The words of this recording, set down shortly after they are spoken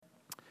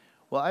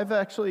Well, I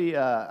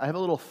have a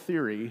little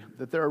theory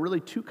that there are really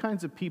two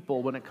kinds of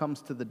people when it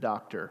comes to the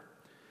doctor.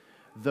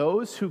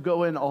 Those who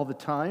go in all the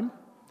time,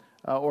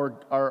 or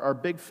are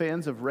big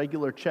fans of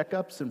regular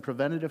checkups and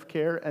preventative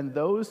care, and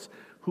those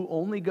who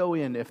only go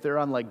in if they're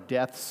on like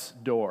death's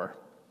door.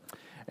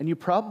 And you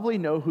probably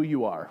know who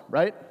you are,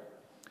 right?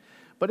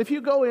 But if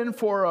you go in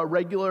for a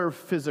regular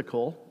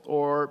physical,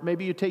 or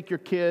maybe you take your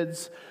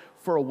kids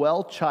for a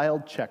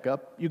well-child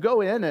checkup, you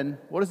go in and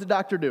what does the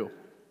doctor do?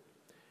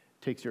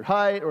 Takes your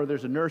height, or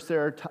there's a nurse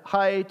there,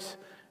 height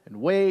and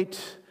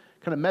weight,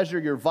 kind of measure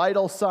your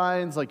vital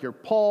signs like your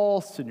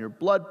pulse and your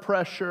blood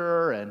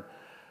pressure and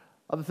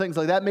other things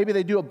like that. Maybe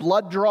they do a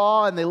blood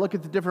draw and they look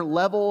at the different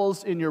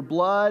levels in your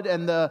blood.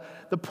 And the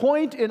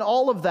point in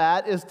all of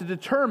that is to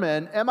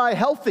determine, am I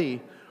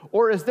healthy?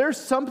 Or is there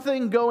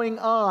something going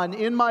on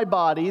in my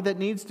body that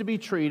needs to be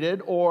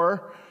treated,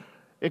 or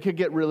it could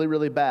get really,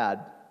 really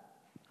bad?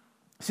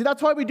 See,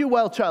 that's why we do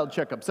well-child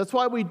checkups. That's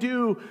why we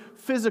do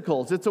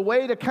physicals. It's a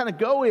way to kind of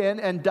go in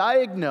and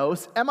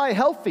diagnose, am I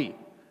healthy?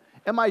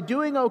 Am I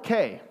doing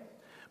okay?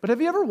 But have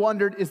you ever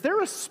wondered, is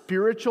there a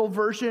spiritual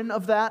version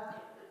of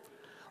that?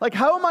 Like,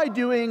 how am I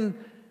doing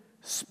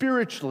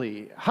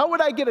spiritually? How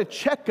would I get a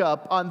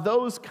checkup on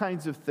those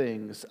kinds of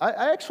things?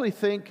 I actually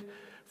think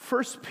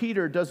 1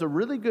 Peter does a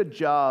really good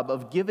job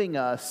of giving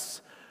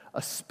us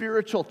a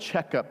spiritual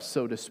checkup,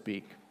 so to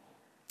speak.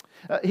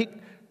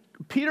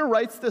 Peter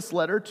writes this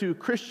letter to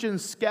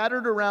Christians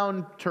scattered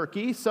around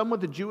Turkey, some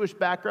with a Jewish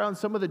background,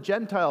 some with a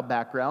Gentile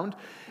background,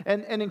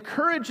 and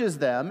encourages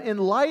them in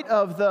light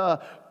of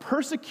the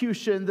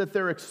persecution that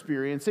they're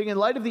experiencing, in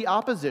light of the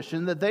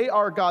opposition, that they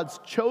are God's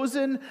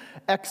chosen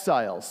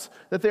exiles,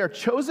 that they are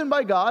chosen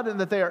by God and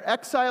that they are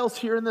exiles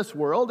here in this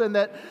world, and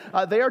that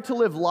they are to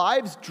live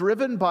lives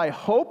driven by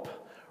hope,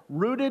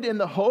 rooted in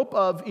the hope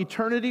of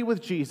eternity with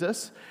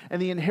Jesus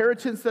and the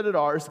inheritance that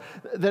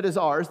is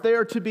ours. They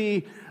are to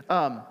be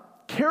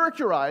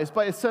characterized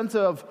by a sense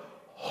of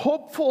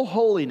hopeful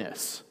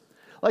holiness.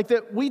 Like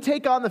that we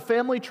take on the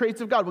family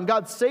traits of God. When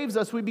God saves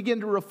us, we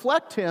begin to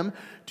reflect Him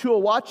to a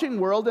watching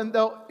world.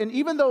 And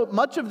even though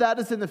much of that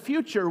is in the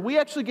future, we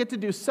actually get to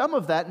do some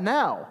of that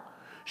now,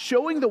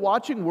 showing the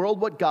watching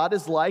world what God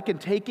is like and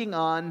taking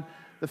on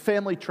the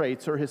family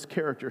traits or His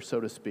character,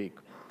 so to speak.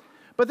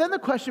 But then the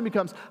question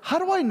becomes, how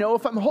do I know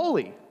if I'm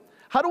holy?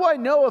 How do I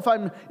know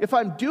if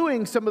I'm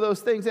doing some of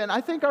those things? And I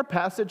think our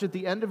passage at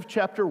the end of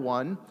chapter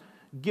 1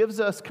 gives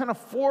us kind of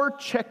 4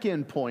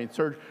 check-in points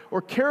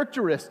or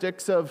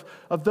characteristics of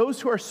those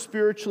who are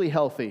spiritually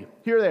healthy.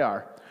 Here they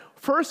are.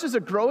 First is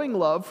a growing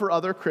love for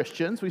other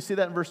Christians. We see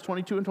that in verse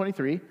 22 and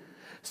 23.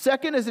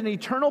 Second is an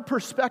eternal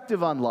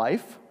perspective on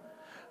life,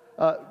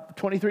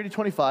 23 to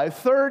 25.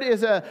 Third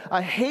is a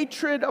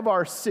hatred of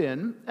our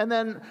sin. And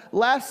then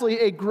lastly,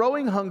 a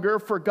growing hunger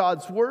for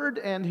God's word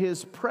and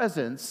His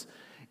presence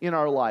in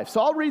our life.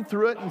 So I'll read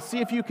through it and see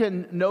if you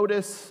can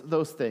notice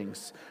those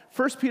things.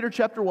 1 Peter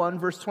chapter 1,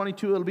 verse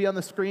 22, it'll be on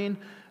the screen.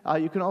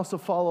 You can also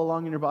follow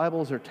along in your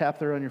Bibles or tap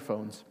there on your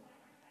phones.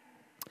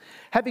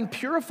 Having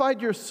purified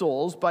your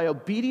souls by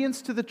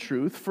obedience to the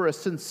truth for a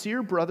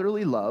sincere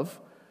brotherly love,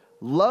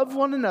 love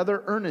one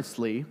another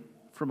earnestly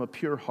from a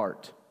pure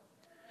heart.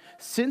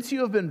 Since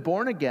you have been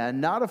born again,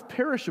 not of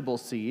perishable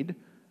seed,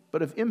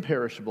 but of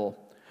imperishable,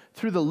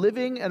 through the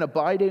living and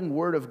abiding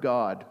word of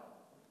God.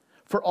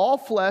 For all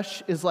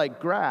flesh is like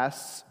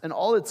grass, and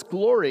all its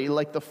glory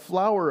like the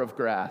flower of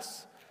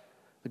grass.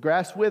 The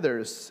grass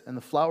withers, and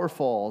the flower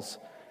falls,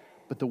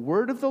 but the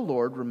word of the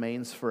Lord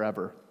remains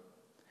forever.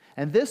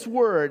 And this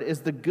word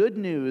is the good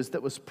news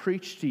that was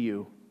preached to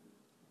you.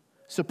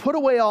 So put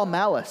away all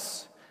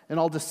malice, and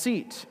all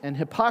deceit, and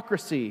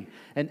hypocrisy,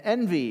 and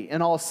envy,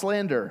 and all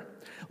slander.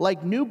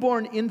 Like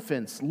newborn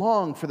infants,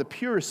 long for the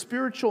pure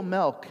spiritual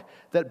milk,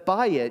 that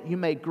by it you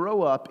may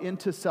grow up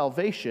into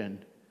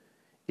salvation,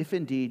 if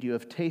indeed you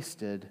have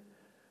tasted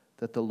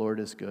that the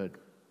Lord is good.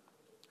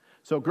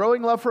 So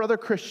growing love for other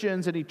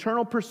Christians, an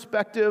eternal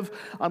perspective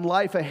on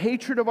life, a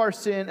hatred of our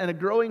sin, and a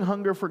growing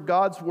hunger for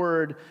God's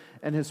word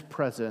and His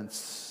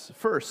presence.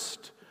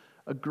 First,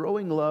 a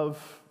growing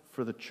love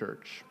for the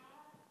church.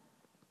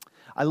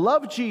 I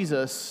love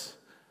Jesus,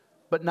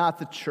 but not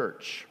the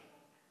church.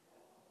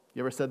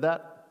 You ever said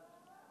that?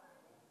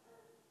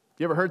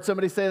 You ever heard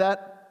somebody say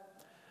that?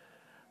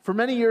 For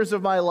many years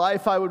of my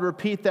life, I would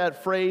repeat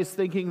that phrase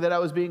thinking that I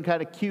was being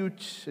kind of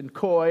cute and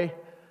coy,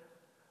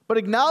 but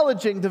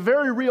acknowledging the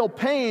very real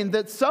pain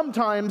that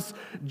sometimes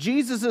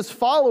Jesus'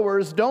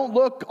 followers don't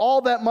look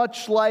all that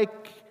much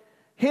like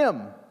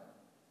Him.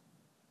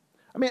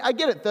 I mean, I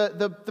get it.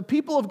 The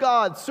people of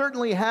God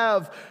certainly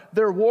have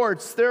their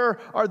warts. There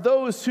are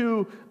those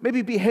who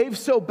maybe behave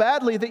so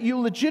badly that you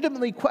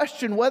legitimately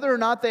question whether or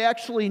not they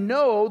actually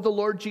know the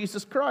Lord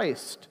Jesus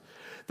Christ.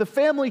 The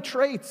family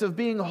traits of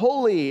being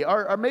holy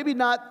are maybe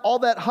not all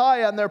that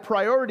high on their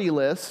priority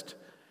list,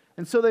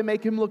 and so they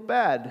make Him look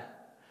bad.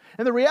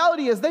 And the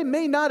reality is they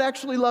may not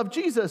actually love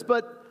Jesus,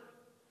 but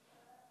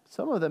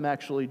some of them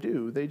actually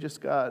do. They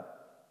just got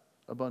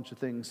a bunch of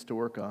things to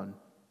work on.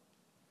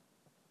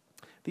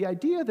 The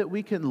idea that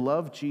we can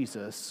love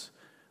Jesus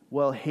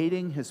while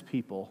hating his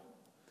people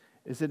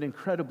is an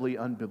incredibly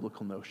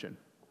unbiblical notion.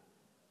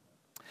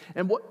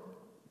 And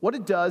what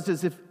it does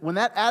is when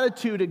that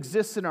attitude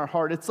exists in our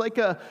heart, it's like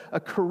a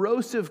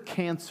corrosive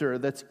cancer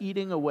that's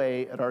eating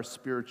away at our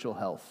spiritual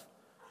health.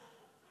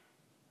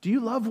 Do you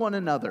love one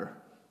another?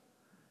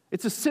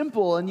 It's a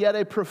simple and yet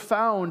a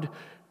profound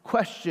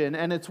question,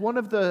 and it's one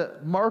of the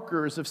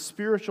markers of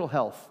spiritual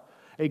health,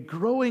 a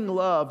growing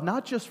love,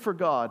 not just for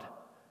God,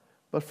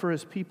 but for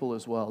his people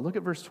as well. Look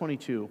at verse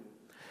 22.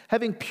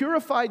 Having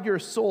purified your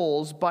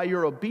souls by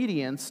your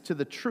obedience to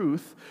the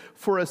truth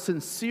for a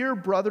sincere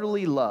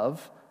brotherly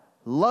love,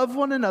 love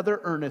one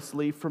another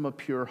earnestly from a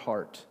pure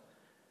heart.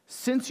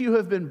 Since you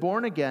have been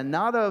born again,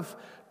 not of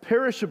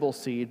perishable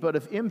seed, but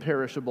of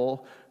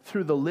imperishable,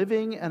 through the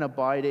living and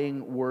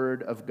abiding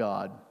word of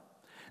God.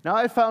 Now,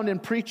 I found in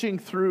preaching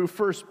through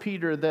 1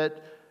 Peter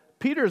that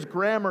Peter's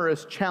grammar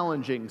is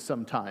challenging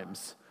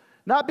sometimes.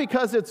 Not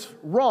because it's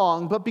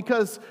wrong, but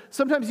because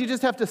sometimes you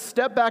just have to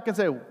step back and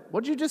say,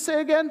 what did you just say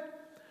again?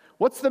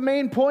 What's the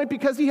main point?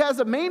 Because he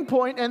has a main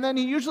point, and then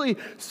he usually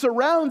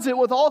surrounds it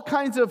with all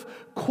kinds of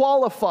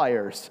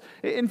qualifiers.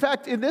 In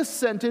fact, in this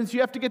sentence, you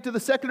have to get to the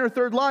second or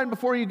third line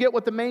before you get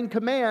what the main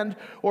command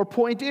or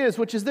point is,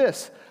 which is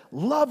this: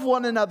 love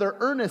one another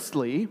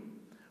earnestly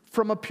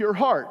from a pure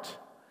heart.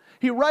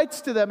 He writes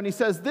to them and he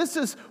says, this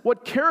is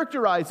what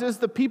characterizes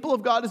the people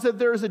of God, is that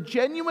there is a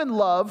genuine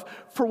love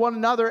for one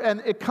another,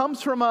 and it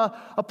comes from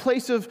a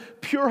place of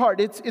pure heart.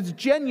 It's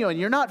genuine.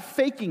 You're not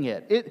faking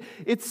it.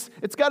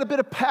 It's got a bit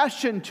of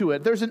passion to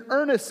it. There's an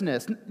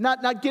earnestness,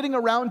 not getting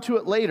around to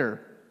it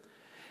later.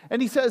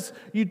 And he says,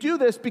 you do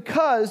this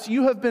because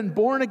you have been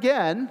born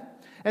again,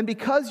 and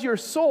because your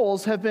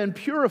souls have been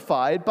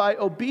purified by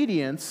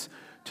obedience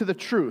to the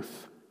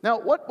truth. Now,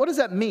 what does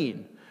that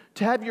mean?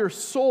 To have your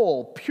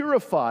soul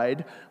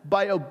purified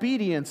by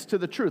obedience to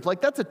the truth. Like,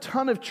 that's a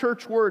ton of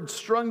church words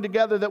strung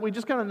together that we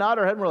just kind of nod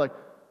our head and we're like,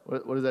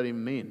 what does that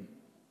even mean?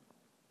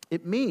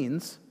 It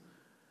means,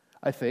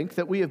 I think,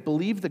 that we have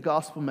believed the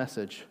gospel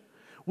message.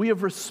 We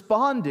have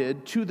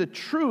responded to the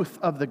truth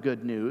of the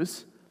good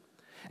news.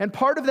 And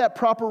part of that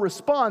proper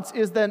response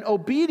is then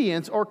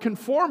obedience or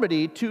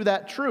conformity to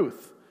that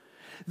truth.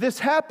 This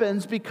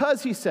happens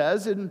because, he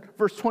says in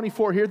verse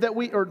 24 here,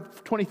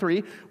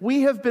 23,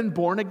 we have been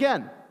born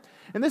again.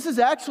 And this is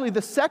actually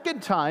the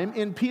second time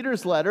in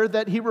Peter's letter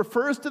that he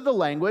refers to the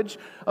language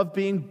of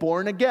being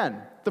born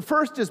again. The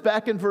first is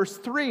back in verse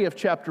 3 of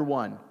chapter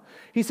 1.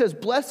 He says,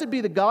 "Blessed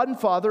be the God and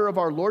Father of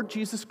our Lord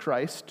Jesus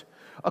Christ.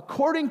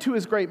 According to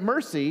his great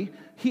mercy,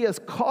 he has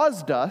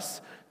caused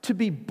us to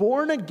be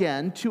born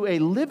again to a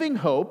living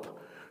hope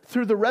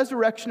through the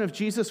resurrection of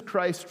Jesus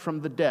Christ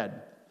from the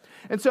dead."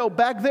 And so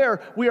back there,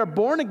 we are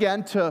born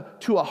again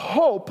to a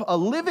hope, a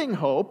living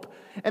hope,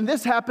 and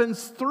this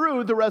happens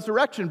through the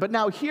resurrection. But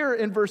now here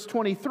in verse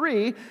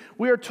 23,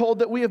 we are told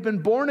that we have been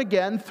born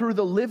again through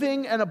the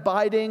living and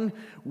abiding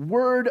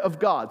Word of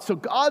God. So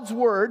God's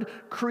Word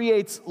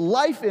creates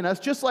life in us,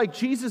 just like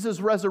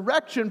Jesus'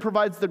 resurrection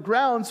provides the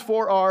grounds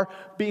for our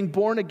being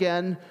born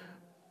again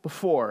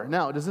before.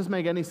 Now, does this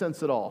make any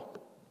sense at all?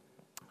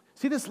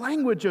 See, this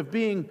language of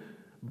being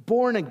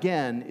born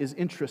again is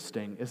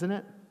interesting, isn't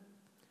it?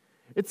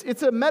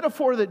 It's a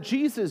metaphor that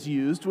Jesus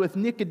used with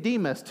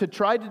Nicodemus to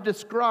try to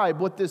describe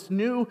what this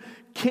new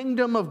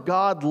kingdom of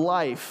God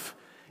life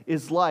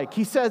is like.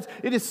 He says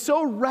it is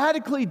so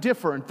radically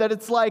different that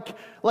it's like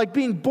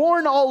being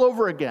born all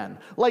over again,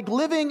 like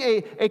living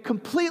a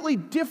completely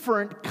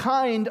different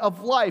kind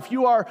of life.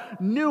 You are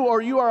new,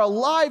 or you are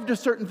alive to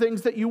certain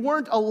things that you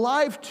weren't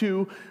alive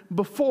to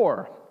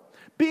before.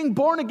 Being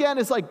born again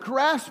is like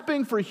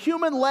grasping for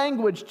human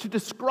language to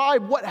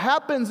describe what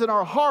happens in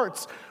our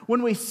hearts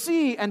when we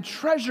see and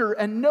treasure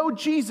and know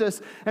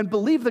Jesus and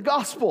believe the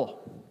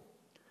gospel.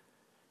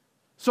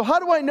 So how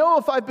do I know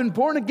if I've been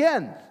born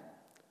again?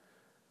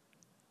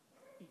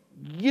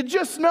 You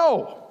just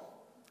know,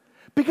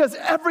 because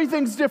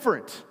everything's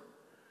different.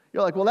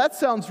 You're like, well, that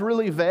sounds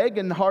really vague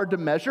and hard to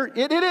measure.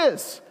 It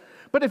is.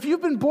 But if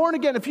you've been born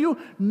again, if you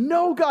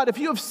know God, if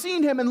you have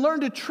seen him and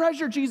learned to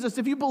treasure Jesus,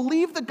 if you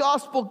believe the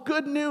gospel,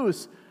 good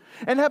news,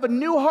 and have a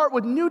new heart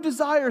with new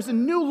desires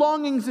and new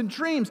longings and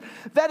dreams,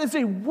 that is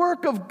a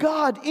work of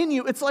God in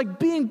you. It's like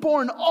being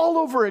born all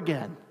over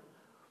again.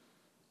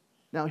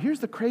 Now, here's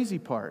the crazy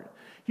part.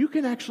 You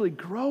can actually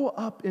grow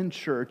up in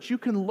church. You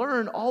can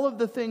learn all of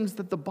the things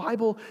that the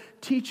Bible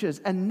teaches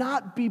and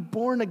not be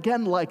born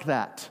again like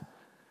that.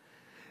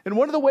 And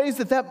one of the ways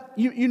that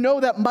you know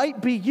that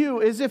might be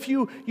you is if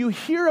you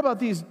hear about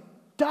these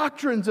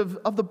doctrines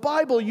of the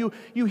Bible, you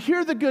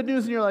hear the good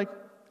news and you're like,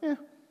 yeah,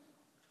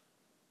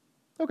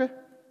 okay.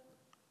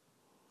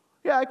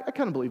 Yeah, I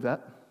kind of believe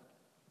that.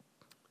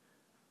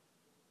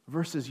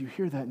 Versus you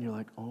hear that and you're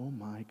like, oh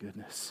my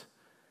goodness,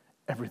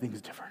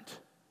 everything's different.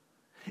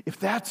 If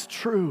that's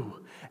true,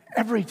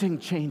 everything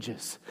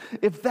changes.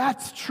 If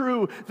that's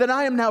true, then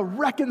I am now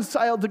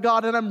reconciled to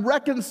God and I'm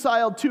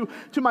reconciled to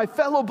my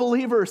fellow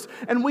believers,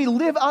 and we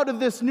live out of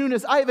this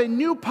newness. I have a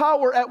new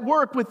power at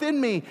work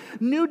within me,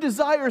 new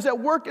desires at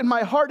work in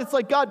my heart. It's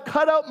like God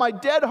cut out my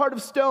dead heart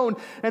of stone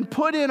and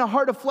put in a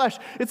heart of flesh.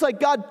 It's like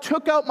God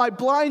took out my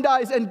blind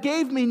eyes and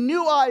gave me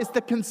new eyes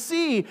that can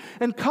see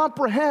and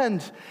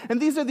comprehend.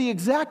 And these are the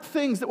exact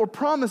things that were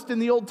promised in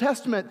the Old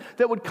Testament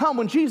that would come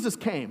when Jesus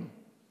came.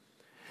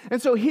 And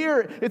so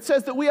here it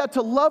says that we ought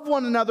to love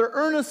one another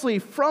earnestly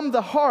from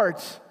the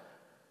heart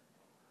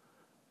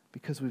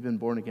because we've been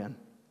born again,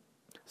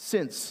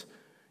 since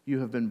you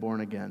have been born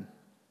again.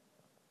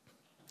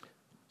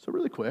 So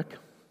really quick,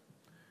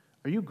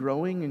 are you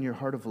growing in your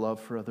heart of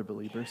love for other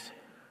believers?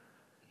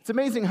 It's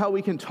amazing how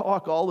we can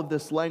talk all of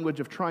this language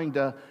of trying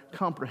to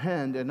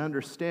comprehend and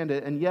understand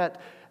it, and yet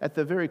at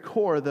the very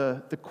core,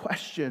 the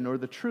question or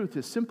the truth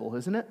is simple,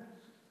 isn't it?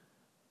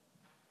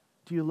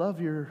 Do you love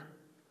your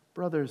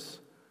brothers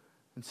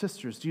and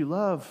sisters? Do you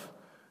love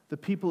the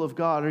people of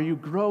God? Are you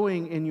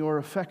growing in your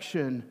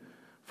affection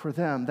for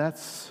them?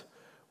 That's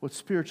what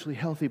spiritually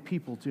healthy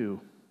people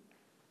do.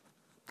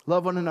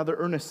 Love one another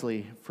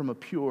earnestly from a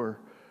pure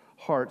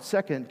heart.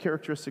 Second,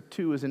 characteristic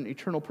 2 is an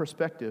eternal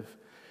perspective.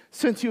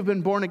 Since you've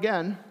been born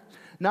again,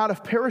 not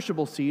of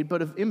perishable seed,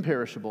 but of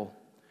imperishable,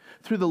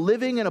 through the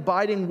living and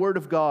abiding word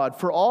of God.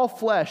 For all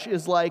flesh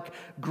is like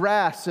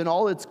grass, and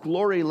all its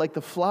glory like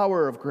the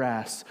flower of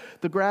grass.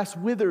 The grass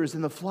withers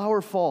and the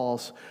flower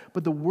falls,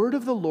 but the word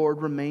of the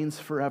Lord remains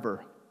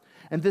forever.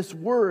 And this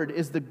word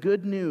is the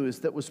good news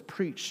that was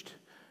preached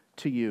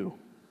to you.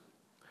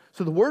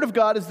 So the word of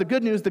God is the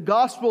good news, the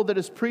gospel that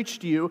is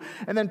preached to you.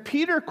 And then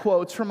Peter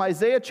quotes from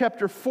Isaiah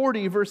chapter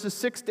 40, verses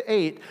 6 to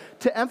 8,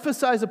 to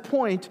emphasize a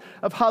point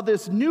of how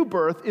this new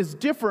birth is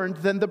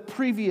different than the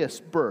previous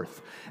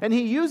birth. And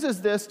he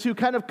uses this to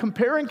kind of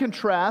compare and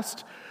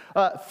contrast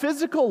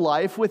physical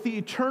life with the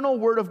eternal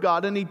word of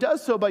God. And he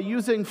does so by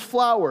using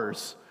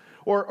flowers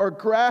or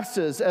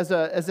grasses as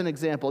an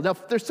example. Now,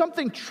 there's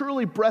something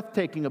truly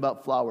breathtaking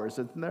about flowers,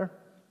 isn't there?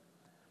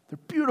 They're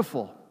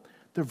beautiful.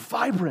 They're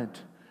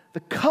vibrant. The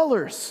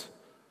colors,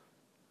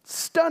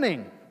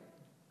 stunning.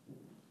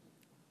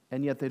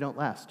 And yet they don't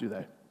last, do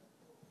they?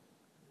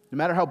 No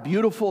matter how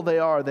beautiful they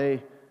are,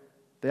 they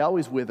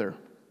always wither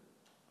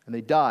and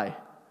they die.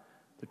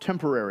 They're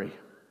temporary.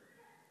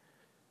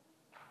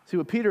 See,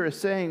 what Peter is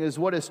saying is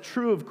what is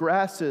true of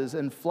grasses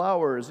and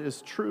flowers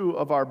is true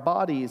of our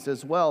bodies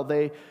as well.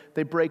 They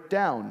break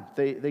down.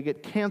 They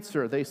get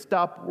cancer. They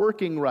stop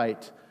working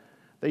right.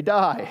 They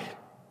die.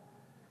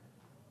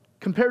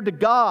 Compared to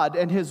God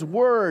and His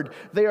Word,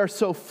 they are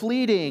so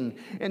fleeting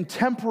and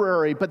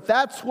temporary, but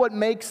that's what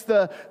makes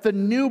the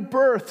new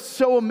birth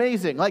so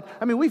amazing.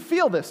 We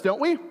feel this,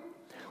 don't we?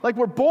 Like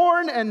we're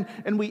born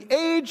and we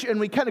age and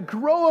we kind of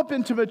grow up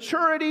into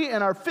maturity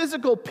and our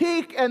physical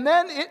peak, and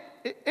then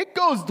it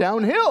goes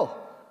downhill.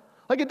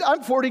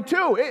 I'm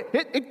 42,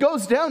 it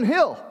goes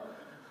downhill.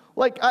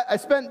 I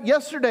spent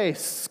yesterday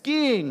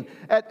skiing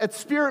at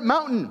Spirit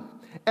Mountain,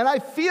 and I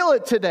feel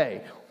it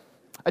today.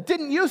 I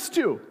didn't used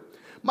to.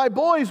 My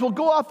boys will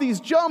go off these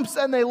jumps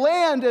and they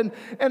land,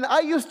 and I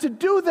used to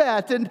do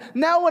that. And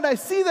now when I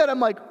see that, I'm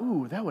like,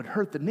 ooh, that would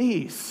hurt the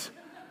knees.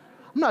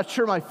 I'm not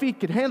sure my feet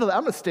can handle that.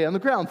 I'm going to stay on the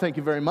ground, thank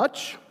you very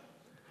much.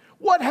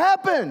 What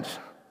happened?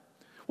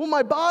 Well,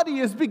 my body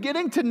is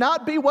beginning to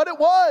not be what it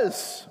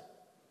was.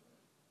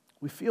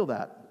 We feel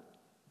that.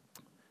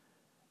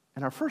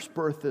 And our first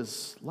birth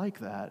is like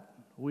that.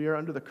 We are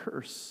under the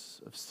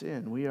curse of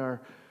sin.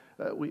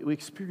 We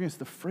experience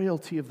the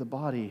frailty of the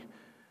body.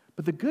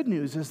 But the good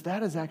news is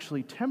that is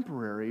actually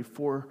temporary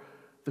for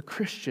the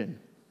Christian.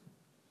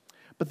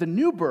 But the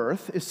new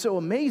birth is so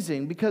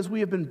amazing because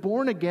we have been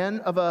born again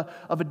of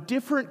a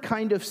different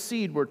kind of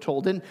seed, we're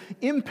told, an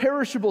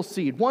imperishable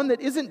seed, one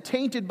that isn't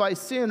tainted by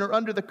sin or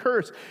under the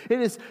curse.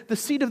 It is the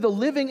seed of the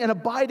living and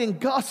abiding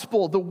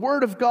gospel, the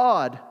Word of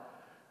God,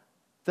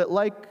 that,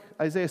 like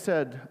Isaiah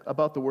said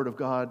about the Word of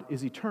God,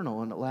 is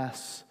eternal and it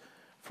lasts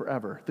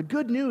forever. The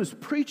good news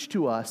preached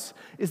to us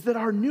is that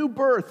our new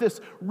birth, this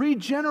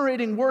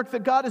regenerating work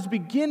that God is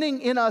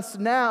beginning in us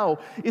now,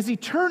 is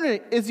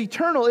eternal.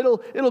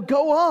 It'll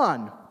go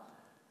on.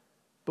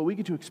 But we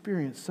get to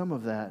experience some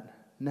of that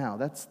now.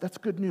 That's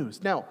good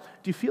news. Now,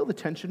 do you feel the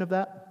tension of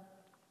that?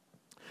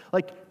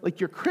 Like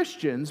you're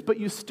Christians, but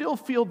you still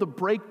feel the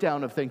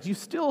breakdown of things. You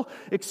still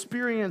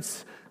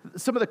experience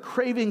some of the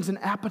cravings and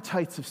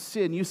appetites of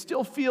sin. You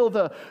still feel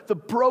the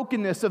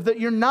brokenness of that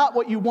you're not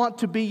what you want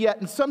to be yet.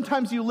 And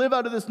sometimes you live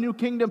out of this new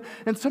kingdom,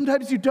 and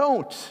sometimes you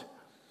don't.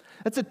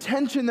 That's a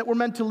tension that we're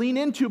meant to lean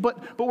into,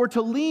 but we're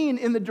to lean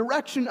in the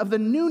direction of the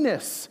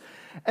newness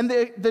and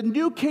the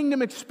new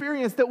kingdom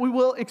experience that we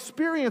will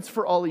experience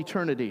for all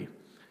eternity.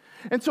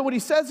 And so what he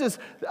says is,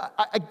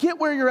 I get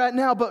where you're at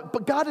now,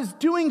 but God is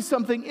doing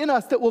something in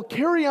us that will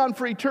carry on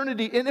for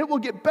eternity, and it will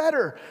get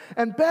better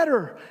and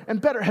better and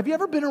better. Have you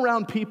ever been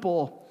around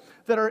people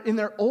that are in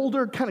their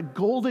older kind of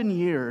golden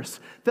years,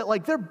 that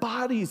their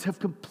bodies have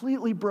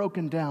completely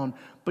broken down,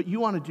 but you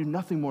want to do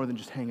nothing more than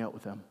just hang out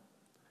with them?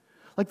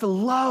 Like the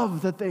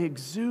love that they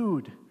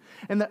exude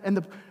and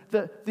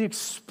the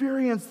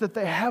experience that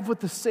they have with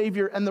the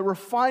Savior and the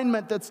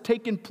refinement that's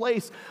taken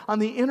place on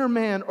the inner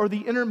man or the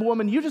inner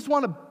woman. You just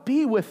want to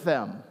be with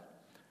them.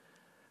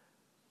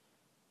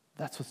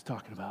 That's what's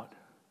talking about.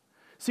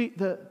 See,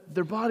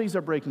 their bodies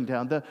are breaking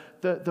down.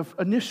 The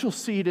initial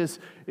seed is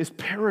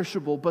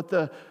perishable, but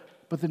the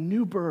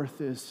new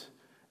birth is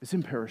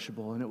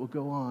imperishable, and it will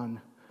go on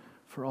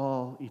for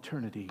all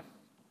eternity.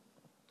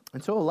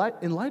 And so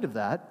in light of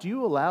that, do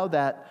you allow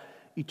that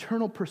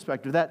eternal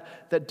perspective,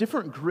 that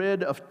different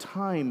grid of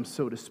time,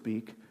 so to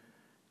speak,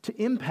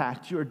 to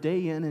impact your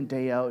day in and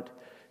day out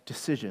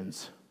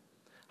decisions?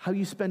 How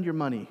you spend your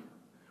money,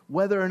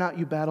 whether or not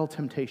you battle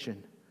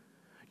temptation,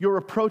 your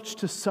approach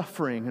to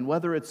suffering and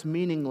whether it's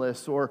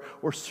meaningless or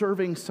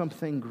serving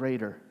something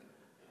greater.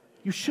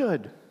 You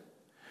should.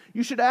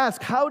 You should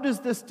ask, how does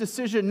this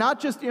decision not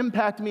just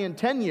impact me in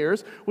 10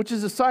 years, which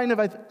is a sign of,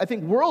 I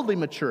think, worldly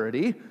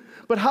maturity,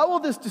 but how will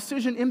this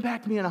decision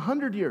impact me in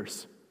 100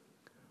 years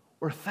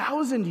or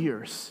 1,000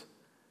 years?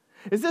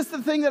 Is this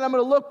the thing that I'm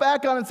going to look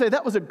back on and say,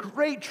 that was a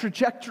great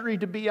trajectory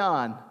to be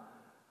on?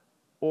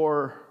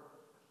 Or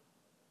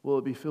will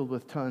it be filled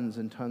with tons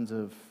and tons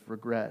of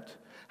regret?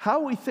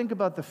 How we think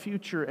about the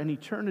future and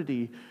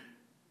eternity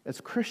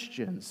as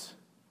Christians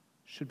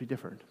should be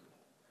different.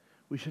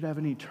 We should have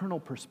an eternal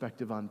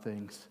perspective on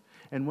things.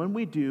 And when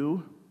we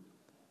do,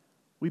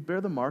 we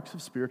bear the marks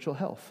of spiritual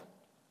health.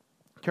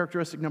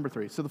 Characteristic number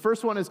 3. So the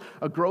first one is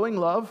a growing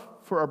love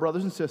for our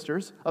brothers and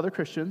sisters, other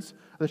Christians,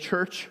 the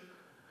church.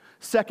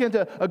 Second,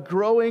 a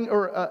growing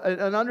or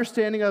an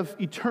understanding of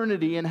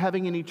eternity and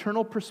having an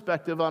eternal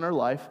perspective on our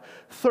life.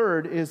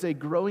 Third is a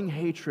growing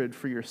hatred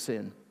for your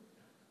sin.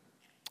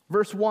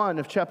 Verse 1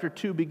 of chapter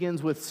 2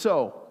 begins with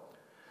so.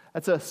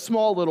 That's a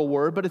small little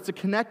word, but it's a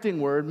connecting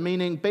word,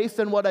 meaning based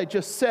on what I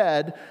just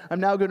said, I'm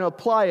now going to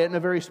apply it in a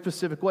very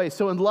specific way.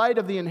 So in light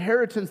of the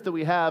inheritance that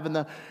we have and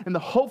the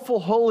hopeful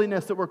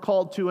holiness that we're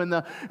called to and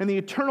the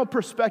eternal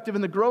perspective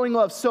and the growing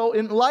love, so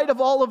in light of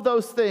all of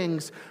those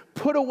things,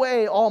 put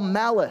away all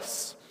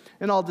malice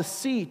and all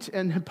deceit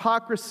and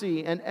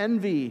hypocrisy and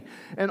envy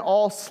and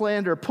all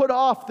slander. Put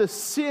off the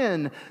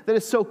sin that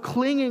is so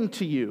clinging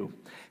to you.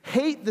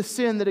 Hate the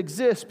sin that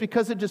exists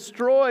because it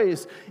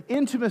destroys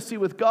intimacy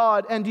with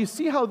God. And do you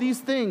see how these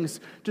things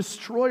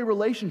destroy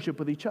relationship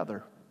with each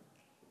other?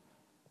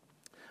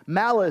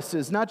 Malice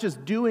is not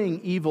just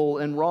doing evil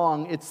and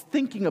wrong, it's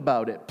thinking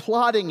about it,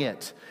 plotting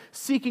it,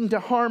 seeking to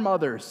harm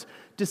others.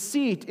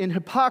 Deceit in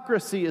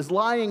hypocrisy is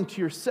lying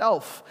to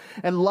yourself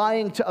and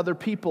lying to other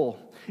people.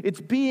 It's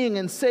being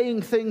and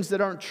saying things that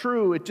aren't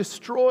true. It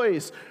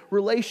destroys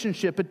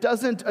relationship. It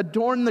doesn't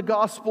adorn the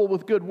gospel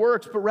with good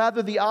works, but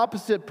rather the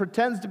opposite,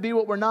 pretends to be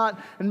what we're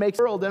not and makes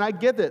the world. And I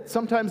get it.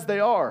 Sometimes they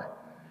are.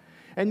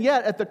 And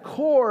yet, at the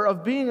core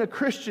of being a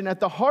Christian, at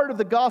the heart of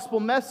the gospel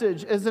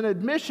message, is an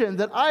admission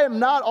that I am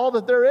not all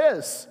that there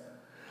is.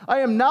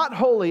 I am not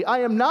holy. I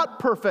am not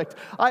perfect.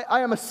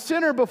 I am a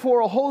sinner before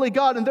a holy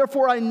God, and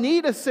therefore I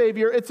need a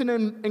Savior. It's an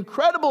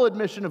incredible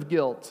admission of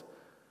guilt.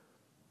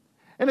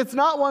 And it's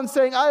not one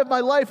saying, I have my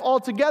life all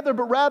together,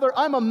 but rather,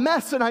 I'm a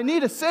mess and I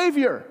need a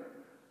Savior.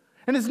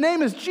 And His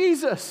name is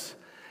Jesus,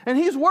 and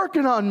He's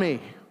working on me.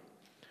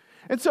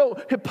 And so,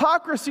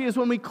 hypocrisy is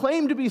when we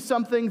claim to be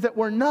something that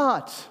we're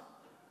not.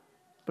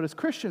 But as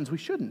Christians, we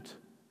shouldn't.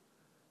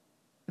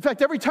 In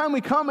fact, every time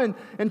we come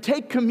and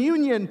take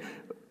communion,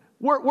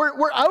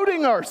 we're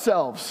outing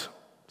ourselves.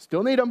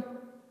 Still need them.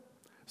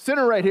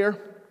 Sinner right here.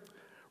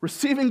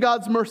 Receiving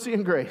God's mercy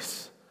and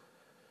grace.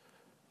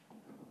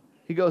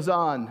 He goes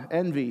on,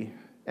 envy.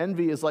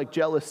 Envy is like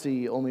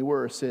jealousy, only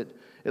worse. It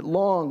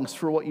longs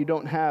for what you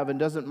don't have and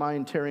doesn't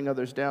mind tearing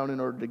others down in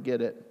order to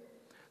get it.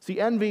 See,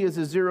 envy is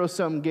a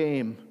zero-sum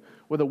game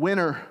with a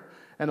winner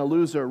and a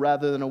loser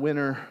rather than a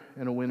winner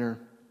and a winner.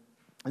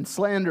 And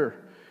slander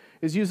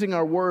is using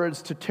our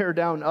words to tear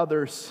down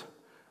others,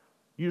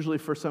 usually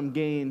for some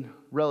gain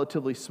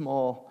relatively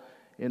small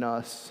in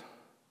us.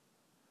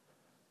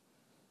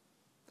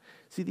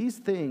 See, these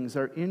things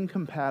are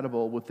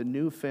incompatible with the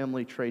new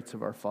family traits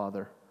of our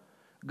Father.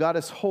 God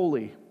is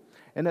holy,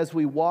 and as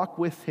we walk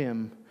with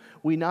Him,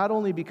 we not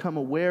only become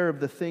aware of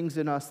the things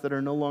in us that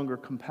are no longer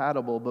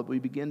compatible, but we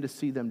begin to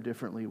see them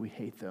differently. We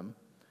hate them,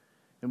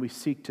 and we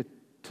seek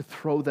to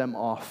throw them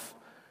off,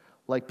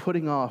 like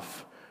putting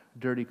off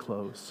dirty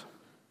clothes.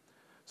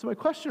 So my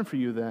question for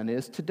you then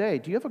is, today,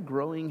 do you have a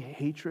growing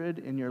hatred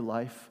in your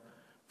life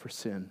for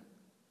sin?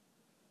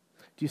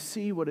 Do you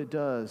see what it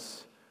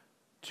does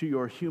to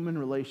your human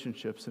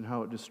relationships and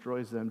how it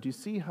destroys them? Do you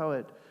see how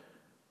it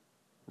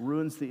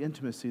ruins the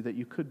intimacy that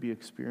you could be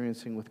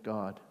experiencing with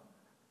God?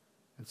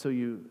 And so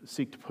you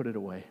seek to put it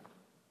away.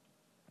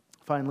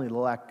 Finally,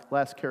 the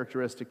last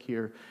characteristic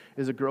here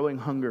is a growing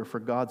hunger for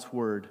God's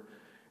word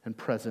and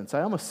presence.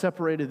 I almost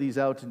separated these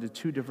out into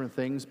two different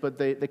things, but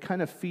they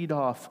kind of feed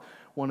off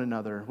one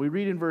another. We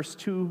read in verse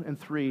 2 and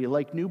 3,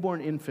 like newborn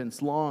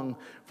infants long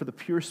for the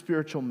pure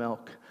spiritual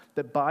milk,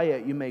 that by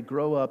it you may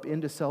grow up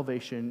into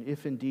salvation,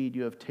 if indeed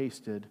you have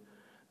tasted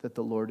that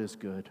the Lord is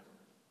good.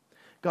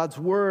 God's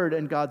word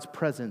and God's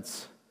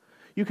presence.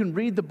 You can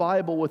read the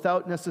Bible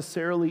without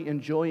necessarily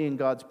enjoying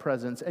God's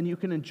presence, and you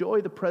can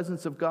enjoy the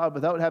presence of God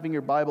without having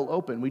your Bible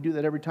open. We do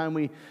that every time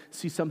we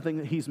see something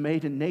that He's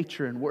made in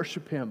nature and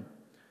worship Him.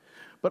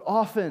 But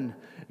often,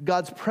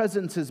 God's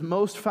presence is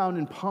most found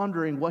in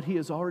pondering what He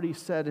has already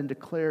said and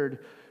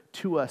declared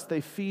to us.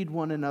 They feed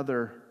one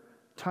another,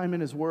 time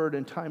in His Word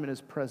and time in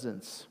His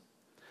presence.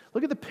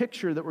 Look at the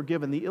picture that we're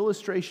given, the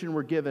illustration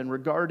we're given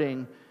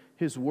regarding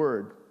His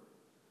Word.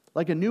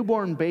 Like a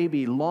newborn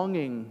baby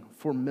longing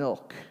for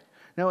milk.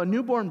 Now, a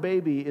newborn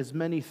baby is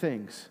many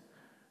things.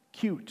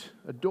 Cute,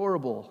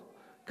 adorable,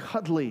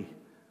 cuddly,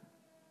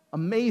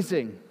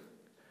 amazing.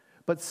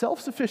 But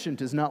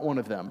self-sufficient is not one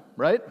of them,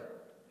 right?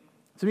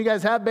 Some of you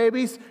guys have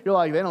babies, you're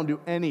like, they don't do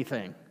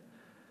anything.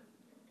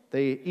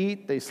 They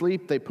eat, they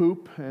sleep, they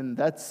poop, and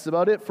that's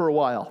about it for a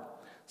while.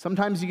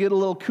 Sometimes you get a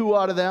little coo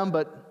out of them,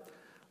 but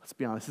let's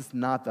be honest, it's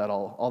not that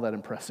all that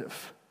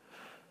impressive.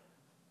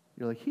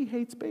 You're like, he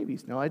hates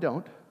babies. No, I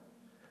don't.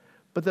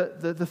 But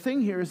the thing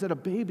here is that a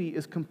baby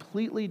is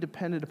completely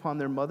dependent upon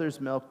their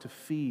mother's milk to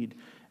feed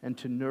and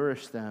to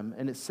nourish them.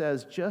 And it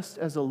says, just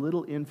as a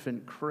little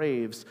infant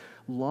craves,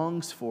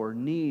 longs for,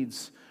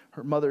 needs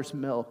her mother's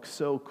milk,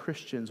 so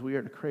Christians, we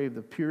are to crave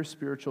the pure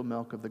spiritual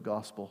milk of the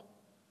gospel,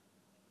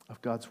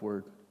 of God's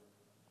word.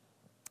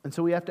 And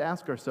so we have to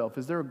ask ourselves,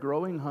 is there a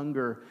growing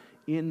hunger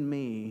in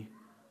me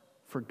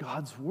for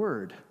God's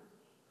word?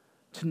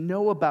 To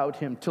know about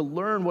Him, to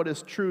learn what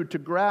is true, to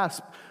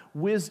grasp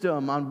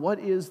wisdom on what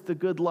is the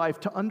good life,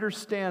 to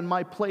understand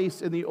my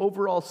place in the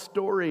overall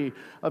story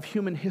of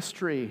human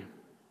history?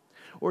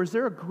 Or is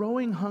there a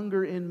growing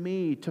hunger in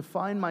me to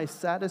find my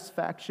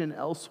satisfaction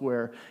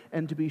elsewhere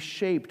and to be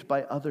shaped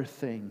by other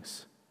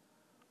things?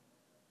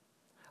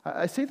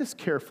 I say this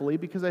carefully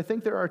because I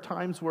think there are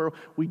times where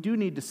we do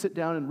need to sit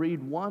down and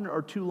read 1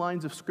 or 2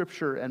 lines of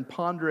Scripture and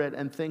ponder it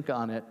and think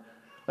on it.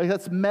 Like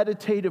that's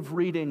meditative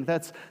reading.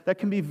 That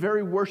can be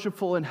very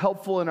worshipful and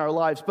helpful in our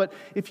lives. But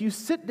if you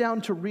sit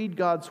down to read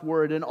God's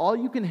word and all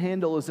you can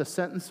handle is a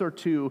sentence or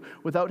two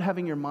without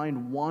having your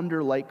mind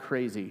wander like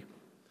crazy,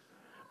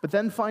 but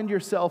then find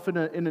yourself in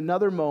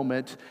another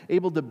moment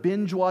able to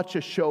binge watch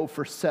a show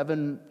for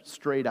 7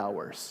 straight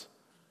hours,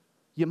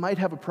 you might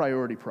have a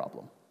priority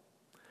problem.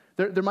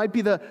 There might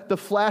be the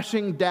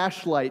flashing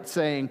dash light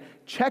saying,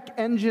 check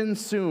engine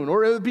soon.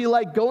 Or it would be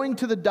like going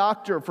to the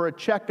doctor for a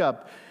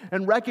checkup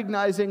and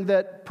recognizing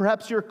that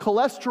perhaps your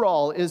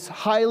cholesterol is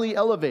highly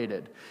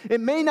elevated.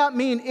 It may not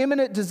mean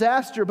imminent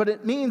disaster, but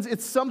it means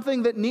it's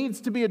something that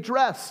needs to be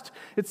addressed.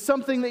 It's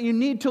something that you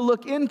need to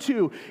look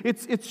into.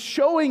 It's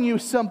showing you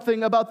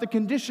something about the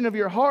condition of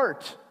your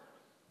heart.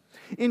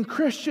 In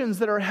Christians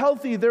that are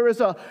healthy, there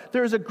is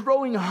a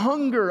growing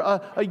hunger,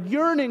 a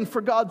yearning for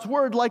God's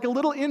word, like a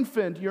little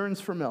infant yearns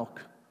for milk,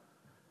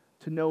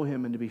 to know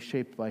Him and to be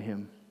shaped by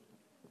Him.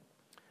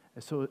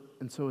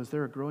 And so is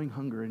there a growing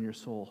hunger in your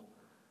soul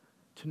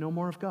to know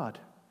more of God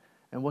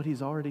and what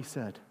He's already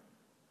said?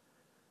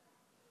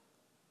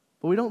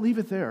 But we don't leave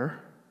it there.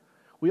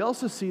 We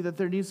also see that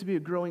there needs to be a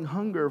growing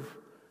hunger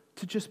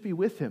to just be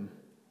with Him,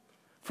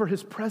 for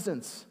His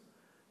presence,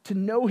 to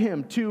know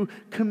Him, to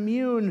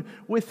commune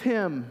with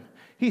Him.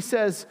 He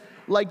says,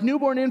 like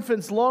newborn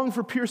infants long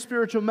for pure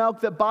spiritual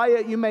milk, that by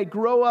it you may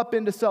grow up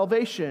into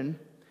salvation,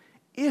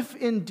 if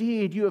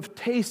indeed you have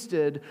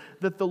tasted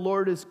that the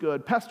Lord is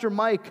good. Pastor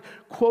Mike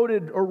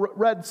quoted or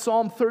read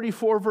Psalm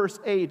 34, verse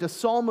 8, a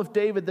psalm of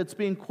David that's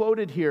being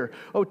quoted here.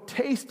 Oh,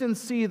 taste and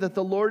see that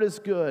the Lord is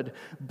good.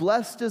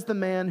 Blessed is the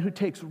man who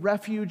takes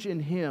refuge in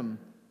Him.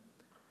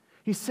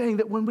 He's saying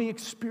that when we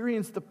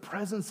experience the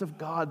presence of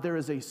God, there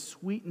is a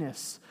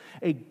sweetness,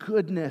 a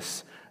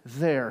goodness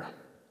there.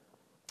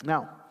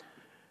 Now,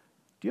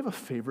 do you have a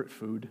favorite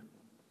food?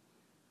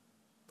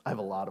 I have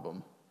a lot of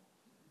them.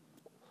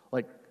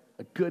 Like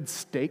a good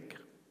steak,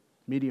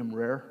 medium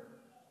rare.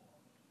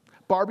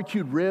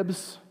 Barbecued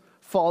ribs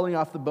falling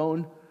off the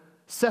bone.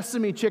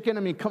 Sesame chicken,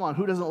 I mean, come on,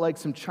 who doesn't like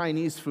some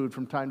Chinese food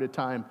from time to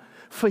time?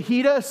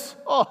 Fajitas,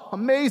 oh,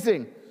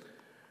 amazing.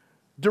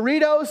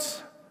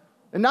 Doritos,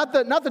 and not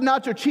the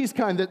nacho cheese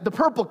kind, the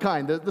purple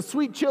kind, the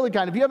sweet chili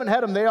kind. If you haven't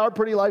had them, they are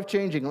pretty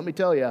life-changing, let me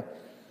tell you.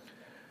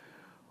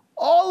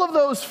 All of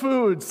those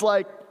foods,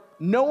 like,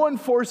 no one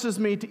forces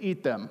me to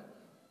eat them.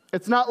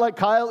 It's not like,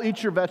 Kyle,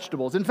 eat your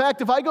vegetables. In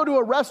fact, if I go to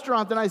a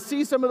restaurant and I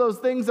see some of those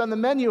things on the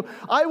menu,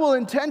 I will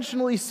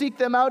intentionally seek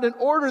them out and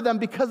order them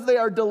because they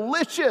are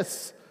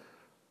delicious.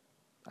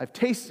 I've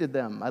tasted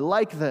them. I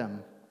like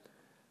them.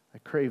 I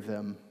crave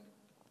them.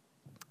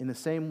 In the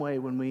same way,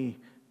 when we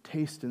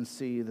taste and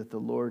see that the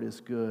Lord is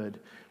good,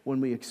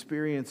 when we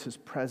experience His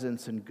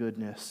presence and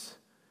goodness,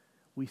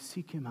 we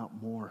seek Him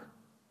out more.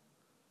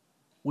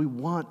 We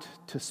want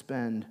to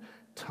spend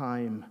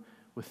time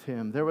with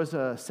Him. There was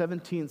a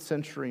 17th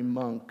century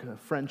monk, a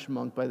French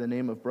monk by the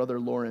name of Brother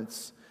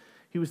Lawrence.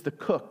 He was the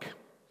cook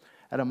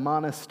at a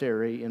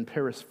monastery in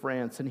Paris,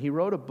 France, and he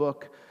wrote a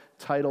book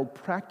titled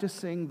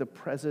Practicing the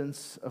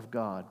Presence of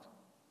God.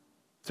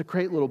 It's a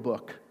great little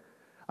book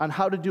on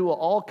how to do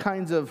all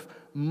kinds of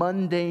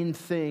mundane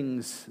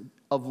things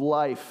of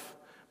life,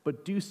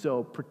 but do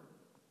so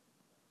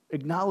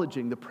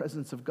acknowledging the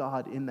presence of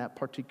God in that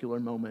particular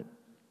moment.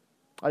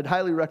 I'd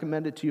highly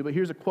recommend it to you, but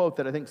here's a quote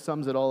that I think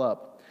sums it all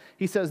up.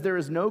 He says, "There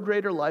is no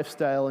greater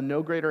lifestyle and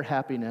no greater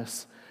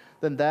happiness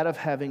than that of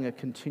having a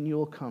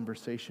continual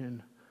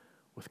conversation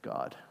with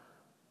God."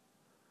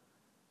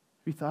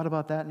 Have you thought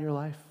about that in your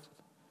life?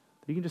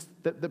 You can just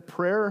the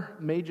prayer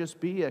may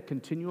just be a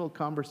continual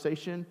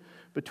conversation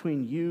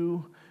between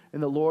you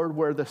and the Lord,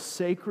 where the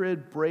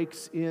sacred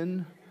breaks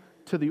in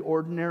to the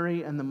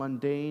ordinary and the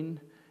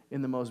mundane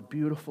in the most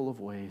beautiful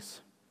of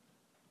ways.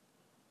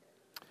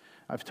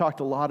 I've talked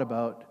a lot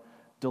about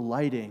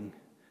delighting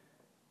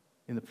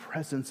in the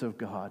presence of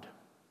God.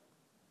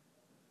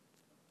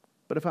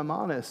 But if I'm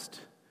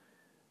honest,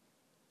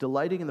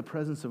 delighting in the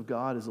presence of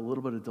God is a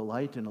little bit of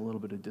delight and a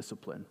little bit of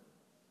discipline.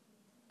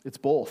 It's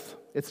both.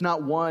 It's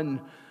not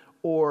one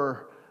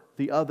or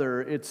the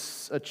other.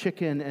 It's a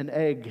chicken and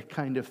egg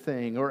kind of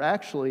thing. Or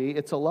actually,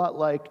 it's a lot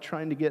like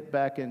trying to get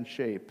back in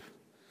shape.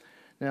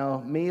 Now,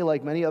 me,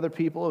 like many other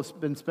people, have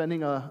been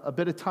spending a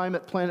bit of time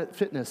at Planet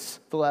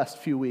Fitness the last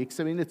few weeks.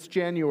 I mean, it's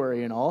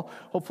January and all.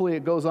 Hopefully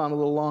it goes on a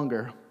little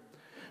longer.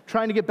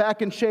 Trying to get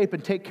back in shape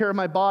and take care of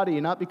my body,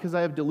 not because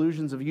I have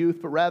delusions of youth,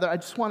 but rather I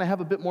just want to have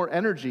a bit more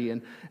energy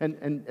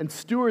and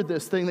steward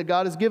this thing that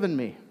God has given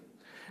me.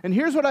 And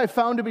here's what I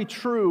found to be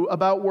true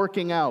about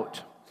working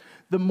out.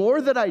 The more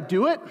that I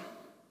do it,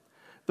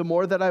 the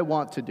more that I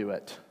want to do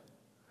it.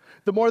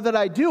 The more that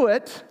I do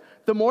it,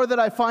 the more that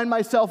I find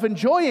myself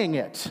enjoying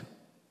it.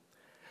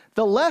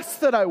 The less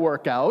that I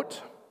work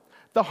out,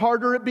 the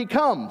harder it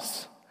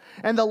becomes.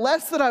 And the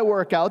less that I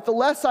work out, the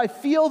less I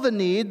feel the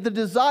need, the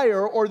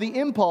desire, or the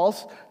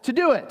impulse to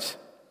do it.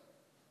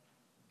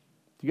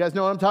 Do you guys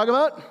know what I'm talking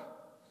about?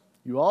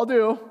 You all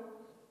do.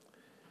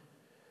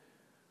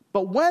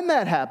 But when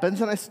that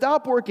happens and I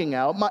stop working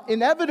out,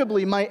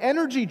 inevitably my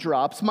energy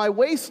drops, my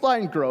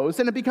waistline grows,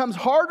 and it becomes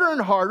harder and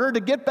harder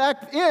to get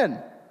back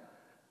in.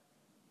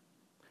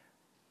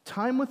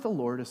 Time with the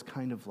Lord is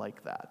kind of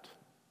like that.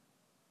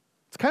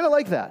 It's kind of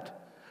like that.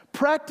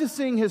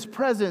 Practicing His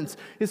presence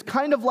is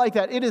kind of like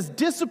that. It is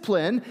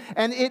discipline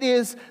and it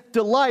is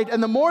delight.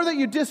 And the more that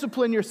you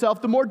discipline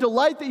yourself, the more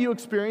delight that you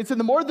experience. And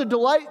the more the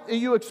delight that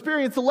you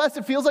experience, the less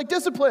it feels like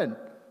discipline.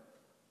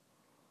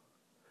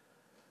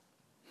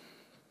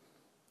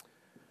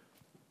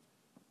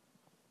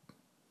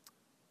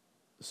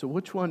 So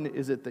which one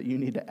is it that you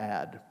need to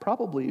add?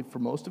 Probably for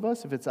most of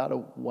us, if it's out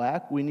of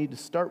whack, we need to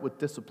start with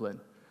discipline.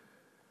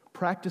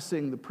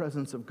 Practicing the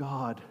presence of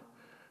God.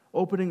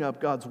 Opening up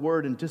God's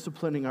Word and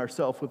disciplining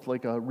ourselves with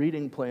like a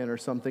reading plan or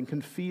something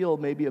can feel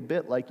maybe a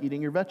bit like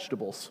eating your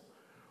vegetables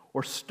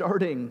or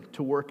starting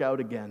to work out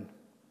again.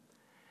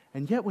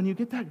 And yet when you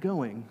get that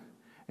going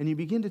and you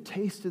begin to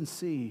taste and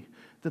see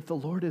that the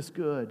Lord is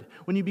good,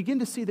 when you begin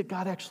to see that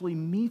God actually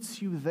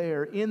meets you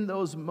there in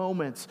those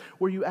moments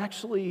where you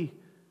actually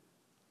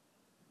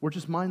were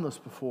just mindless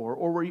before,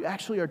 or where you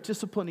actually are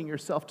disciplining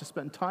yourself to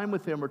spend time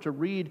with Him or to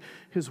read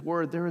His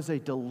Word, there is a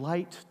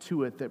delight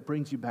to it that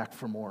brings you back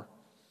for more.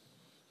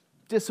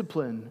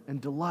 Discipline and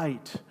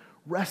delight,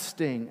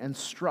 resting and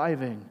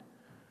striving.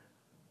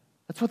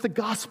 That's what the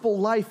gospel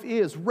life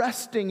is,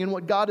 resting in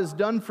what God has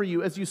done for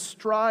you as you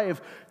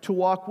strive to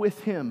walk with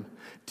Him,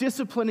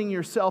 disciplining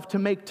yourself to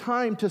make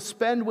time to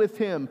spend with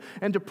Him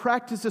and to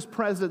practice His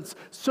presence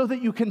so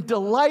that you can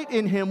delight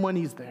in Him when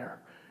He's there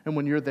and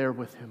when you're there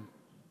with Him.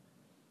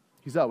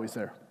 He's always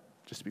there,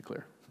 just to be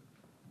clear.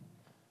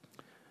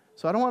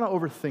 So I don't want to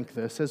overthink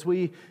this. As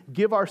we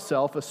give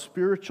ourselves a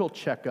spiritual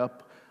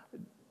checkup,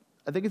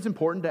 I think it's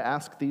important to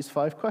ask these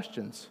 5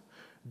 questions.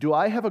 Do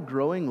I have a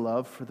growing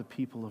love for the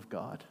people of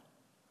God?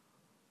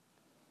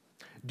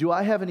 Do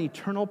I have an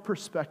eternal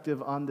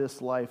perspective on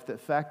this life that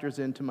factors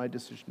into my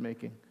decision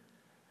making?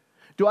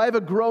 Do I have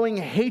a growing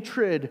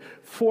hatred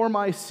for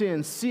my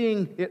sin,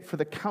 seeing it for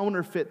the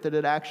counterfeit that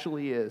it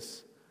actually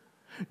is?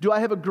 Do I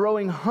have a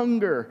growing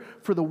hunger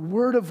for the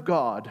Word of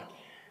God?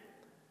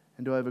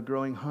 And do I have a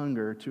growing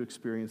hunger to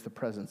experience the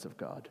presence of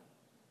God?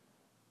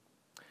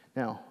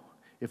 Now,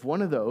 if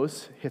one of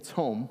those hits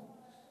home,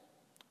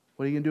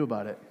 what are you going to do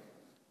about it?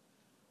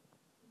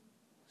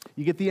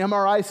 You get the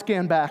MRI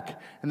scan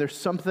back, and there's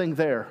something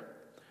there.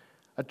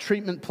 A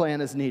treatment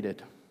plan is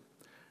needed.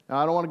 Now,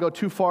 I don't want to go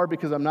too far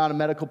because I'm not a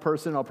medical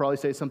person. I'll probably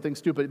say something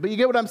stupid. But you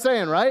get what I'm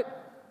saying, right?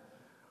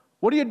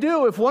 What do you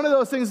do if one of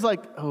those things is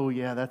like, oh,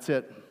 yeah, that's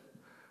it?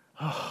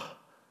 Oh.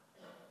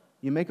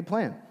 You make a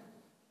plan.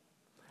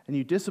 And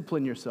you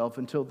discipline yourself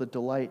until the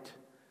delight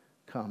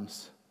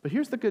comes. But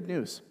here's the good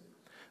news.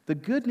 The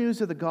good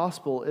news of the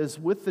gospel is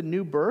with the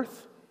new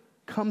birth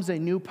comes a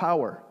new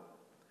power.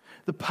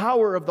 The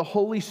power of the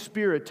Holy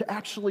Spirit to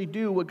actually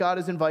do what God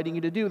is inviting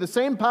you to do. The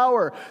same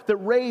power that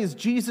raised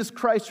Jesus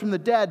Christ from the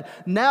dead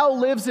now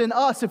lives in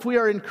us if we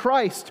are in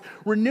Christ,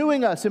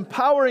 renewing us,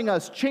 empowering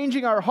us,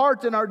 changing our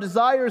heart and our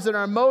desires and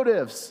our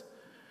motives.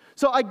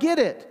 So I get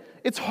it.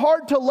 It's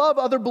hard to love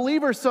other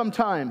believers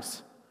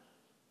sometimes.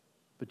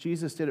 But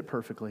Jesus did it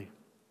perfectly.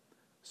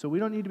 So we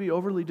don't need to be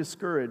overly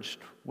discouraged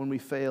when we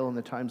fail in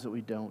the times that we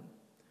don't.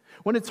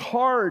 When it's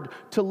hard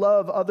to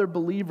love other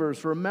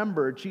believers,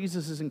 remember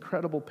Jesus'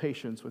 incredible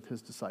patience with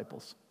his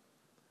disciples.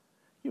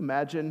 Can you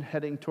imagine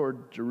heading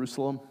toward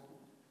Jerusalem,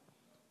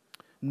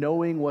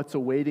 knowing what's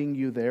awaiting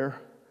you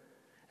there,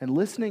 and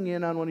listening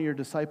in on one of your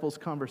disciples'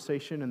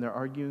 conversation and they're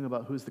arguing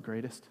about who's the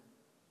greatest?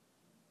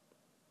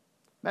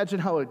 Imagine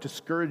how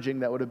discouraging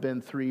that would have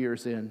been 3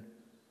 years in.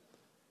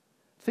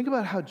 Think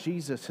about how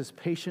Jesus has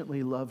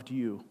patiently loved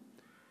you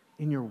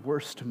in your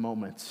worst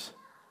moments.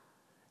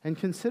 And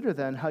consider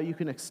then how you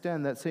can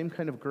extend that same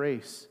kind of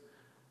grace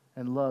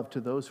and love to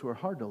those who are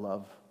hard to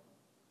love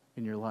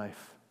in your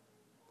life.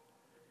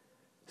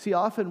 See,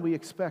 often we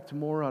expect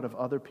more out of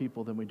other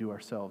people than we do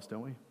ourselves,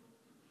 don't we?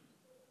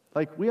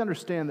 Like, we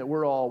understand that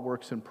we're all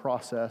works in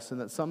process and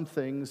that some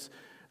things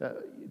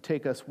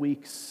take us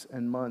weeks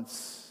and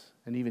months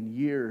and even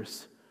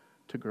years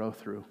to grow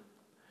through.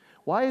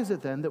 Why is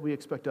it then that we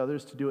expect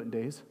others to do it in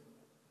days?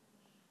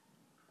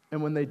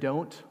 And when they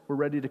don't, we're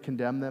ready to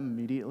condemn them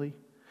immediately?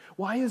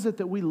 Why is it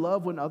that we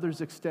love when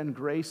others extend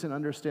grace and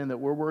understand that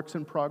we're works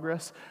in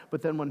progress,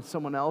 but then when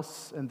someone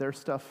else and their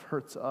stuff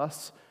hurts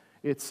us,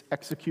 it's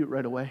execute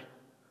right away?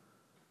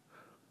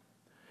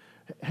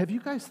 Have you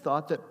guys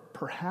thought that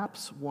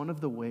perhaps one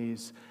of the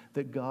ways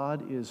that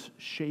God is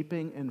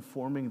shaping and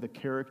forming the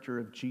character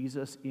of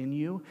Jesus in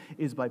you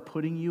is by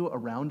putting you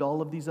around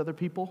all of these other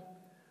people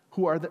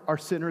who are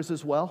sinners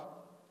as well?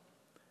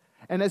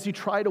 And as you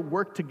try to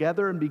work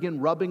together and begin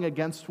rubbing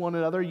against one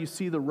another, you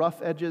see the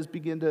rough edges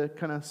begin to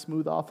kind of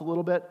smooth off a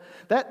little bit.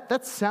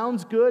 That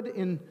sounds good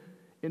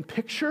in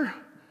picture.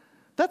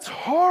 That's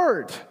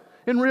hard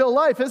in real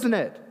life, isn't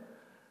it?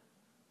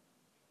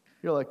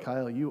 You're like,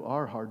 Kyle, you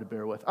are hard to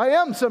bear with. I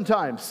am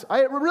sometimes.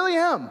 I really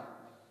am.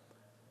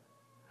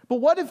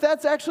 But what if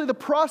that's actually the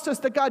process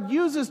that God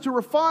uses to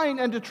refine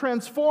and to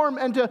transform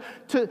and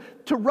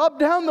to rub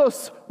down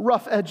those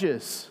rough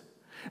edges?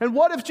 And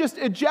what if just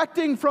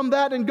ejecting from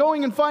that and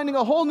going and finding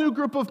a whole new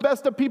group of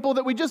messed up people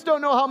that we just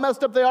don't know how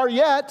messed up they are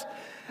yet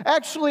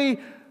actually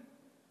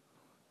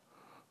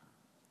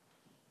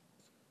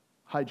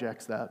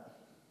hijacks that?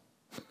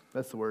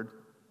 That's the word.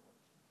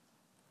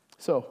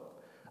 So,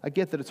 I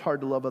get that it's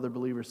hard to love other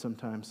believers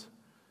sometimes.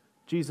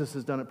 Jesus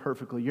has done it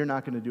perfectly. You're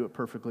not going to do it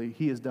perfectly.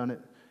 He has done it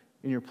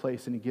in your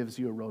place, and he gives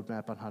you a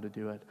roadmap on how to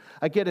do it.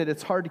 I get it.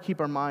 It's hard to keep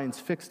our minds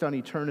fixed on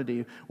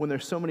eternity when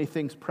there's so many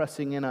things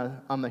pressing in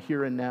on the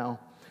here and now.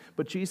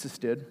 But Jesus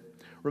did.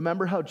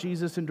 Remember how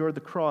Jesus endured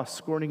the cross,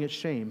 scorning its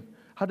shame.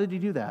 How did he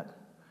do that?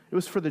 It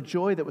was for the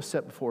joy that was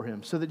set before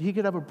him, so that he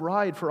could have a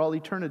bride for all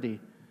eternity.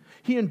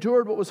 He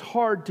endured what was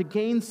hard to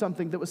gain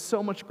something that was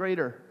so much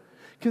greater.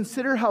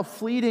 Consider how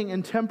fleeting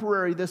and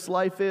temporary this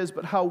life is,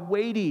 but how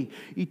weighty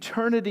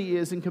eternity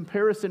is in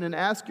comparison, and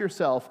ask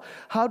yourself,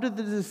 how did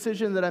the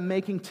decision that I'm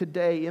making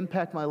today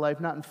impact my life,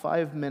 not in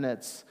 5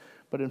 minutes,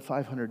 but in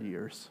 500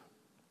 years?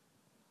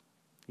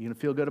 You going to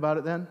feel good about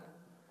it then?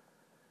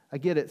 I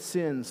get it,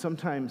 sin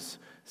sometimes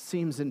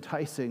seems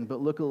enticing,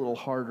 but look a little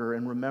harder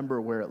and remember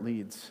where it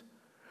leads.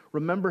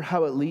 Remember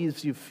how it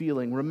leaves you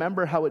feeling.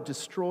 Remember how it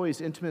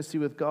destroys intimacy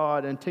with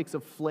God and takes a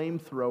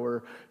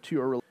flamethrower to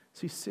your relationship.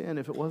 See, sin,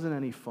 if it wasn't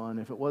any fun,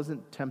 if it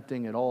wasn't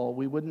tempting at all,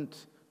 we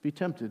wouldn't be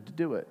tempted to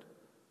do it.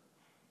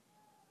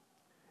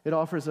 It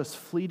offers us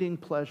fleeting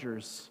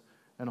pleasures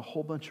and a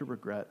whole bunch of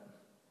regret.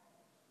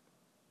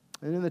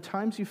 And in the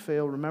times you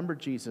fail, remember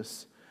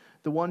Jesus,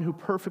 the one who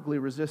perfectly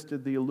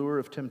resisted the allure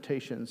of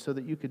temptation so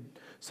that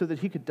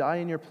he could die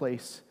in your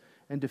place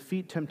and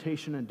defeat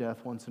temptation and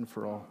death once and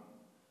for all.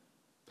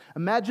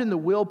 Imagine the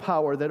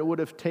willpower that it would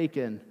have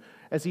taken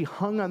as he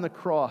hung on the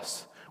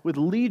cross with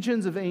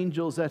legions of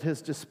angels at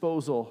his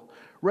disposal,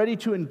 ready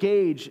to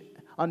engage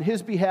on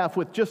his behalf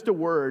with just a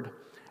word.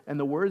 And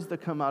the words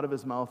that come out of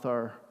his mouth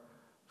are,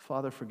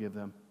 Father, forgive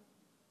them.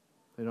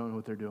 They don't know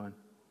what they're doing,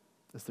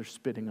 as they're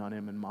spitting on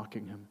him and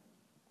mocking him.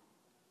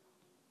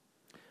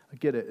 I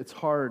get it. It's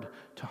hard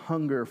to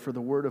hunger for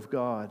the Word of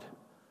God,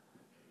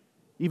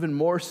 even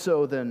more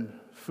so than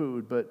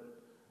food, but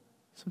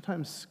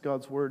sometimes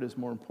God's Word is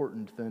more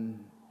important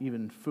than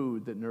even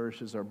food that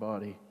nourishes our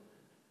body.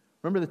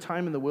 Remember the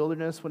time in the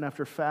wilderness when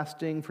after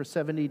fasting for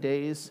 70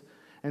 days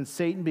and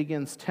Satan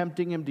begins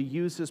tempting him to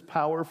use his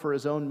power for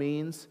his own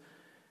means?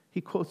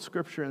 He quotes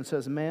Scripture and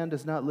says, man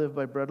does not live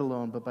by bread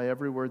alone, but by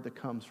every word that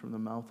comes from the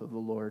mouth of the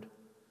Lord.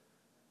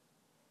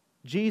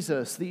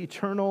 Jesus, the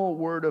eternal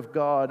Word of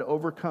God,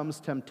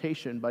 overcomes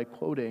temptation by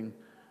quoting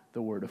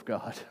the Word of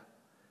God.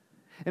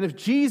 And if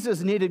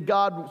Jesus needed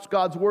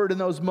God's Word in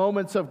those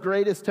moments of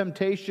greatest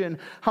temptation,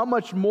 how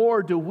much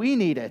more do we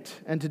need it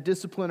and to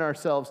discipline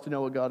ourselves to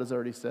know what God has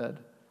already said?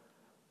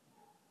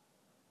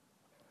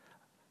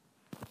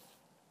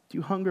 Do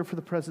you hunger for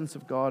the presence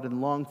of God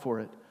and long for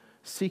it?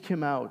 Seek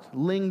Him out.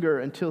 Linger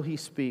until He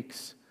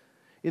speaks.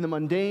 In the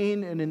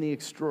mundane and in the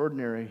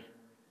extraordinary,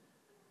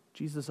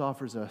 Jesus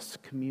offers us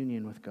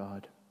communion with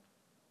God.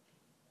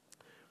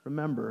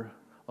 Remember,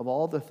 of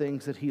all the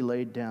things that He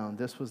laid down,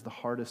 this was the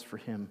hardest for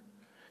Him,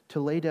 to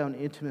lay down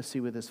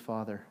intimacy with His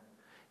Father.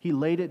 He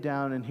laid it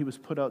down and He was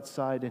put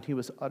outside and He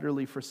was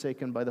utterly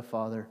forsaken by the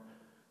Father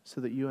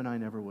so that you and I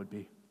never would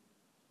be.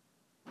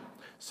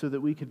 so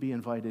that we could be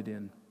invited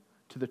in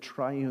to the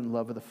triune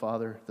love of the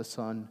Father, the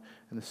Son,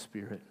 and the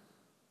Spirit.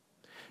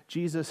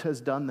 Jesus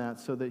has done that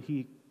so that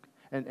he,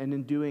 and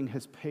in doing,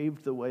 has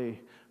paved the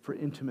way for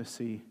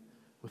intimacy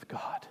with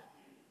God.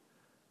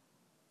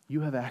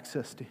 You have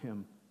access to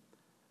him.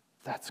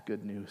 That's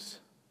good news.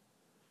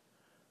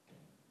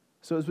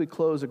 So as we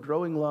close, a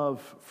growing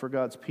love for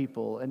God's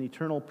people, an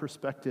eternal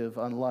perspective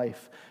on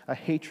life, a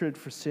hatred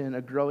for sin,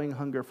 a growing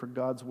hunger for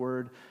God's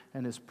word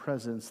and his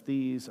presence,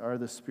 these are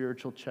the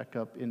spiritual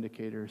checkup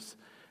indicators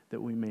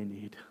that we may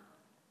need.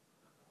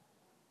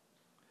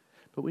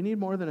 But we need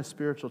more than a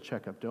spiritual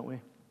checkup, don't we?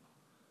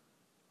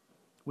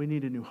 We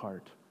need a new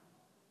heart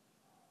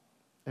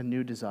and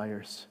new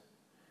desires.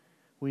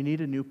 We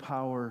need a new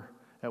power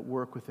at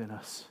work within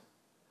us.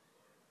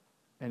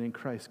 And in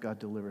Christ, God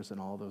delivers in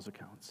all those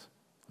accounts.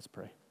 Let's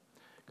pray.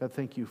 God,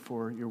 thank you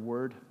for your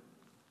word,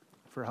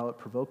 for how it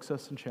provokes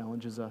us and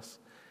challenges us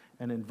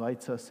and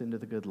invites us into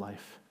the good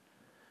life.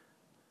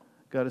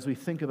 God, as we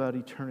think about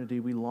eternity,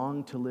 we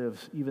long to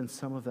live even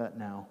some of that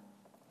now.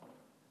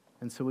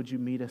 And so would you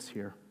meet us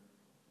here?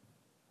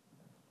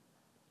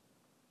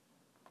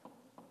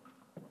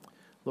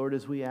 Lord,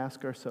 as we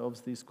ask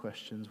ourselves these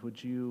questions,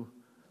 would you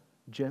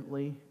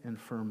gently and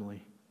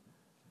firmly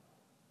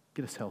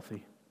get us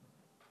healthy?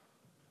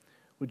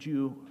 Would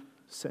you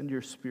send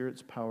your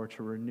Spirit's power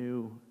to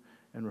renew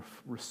and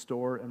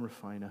restore and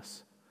refine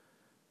us,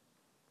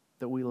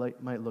 that we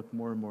might look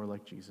more and more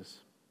like Jesus?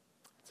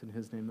 It's in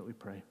his name that we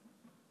pray.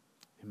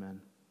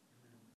 Amen.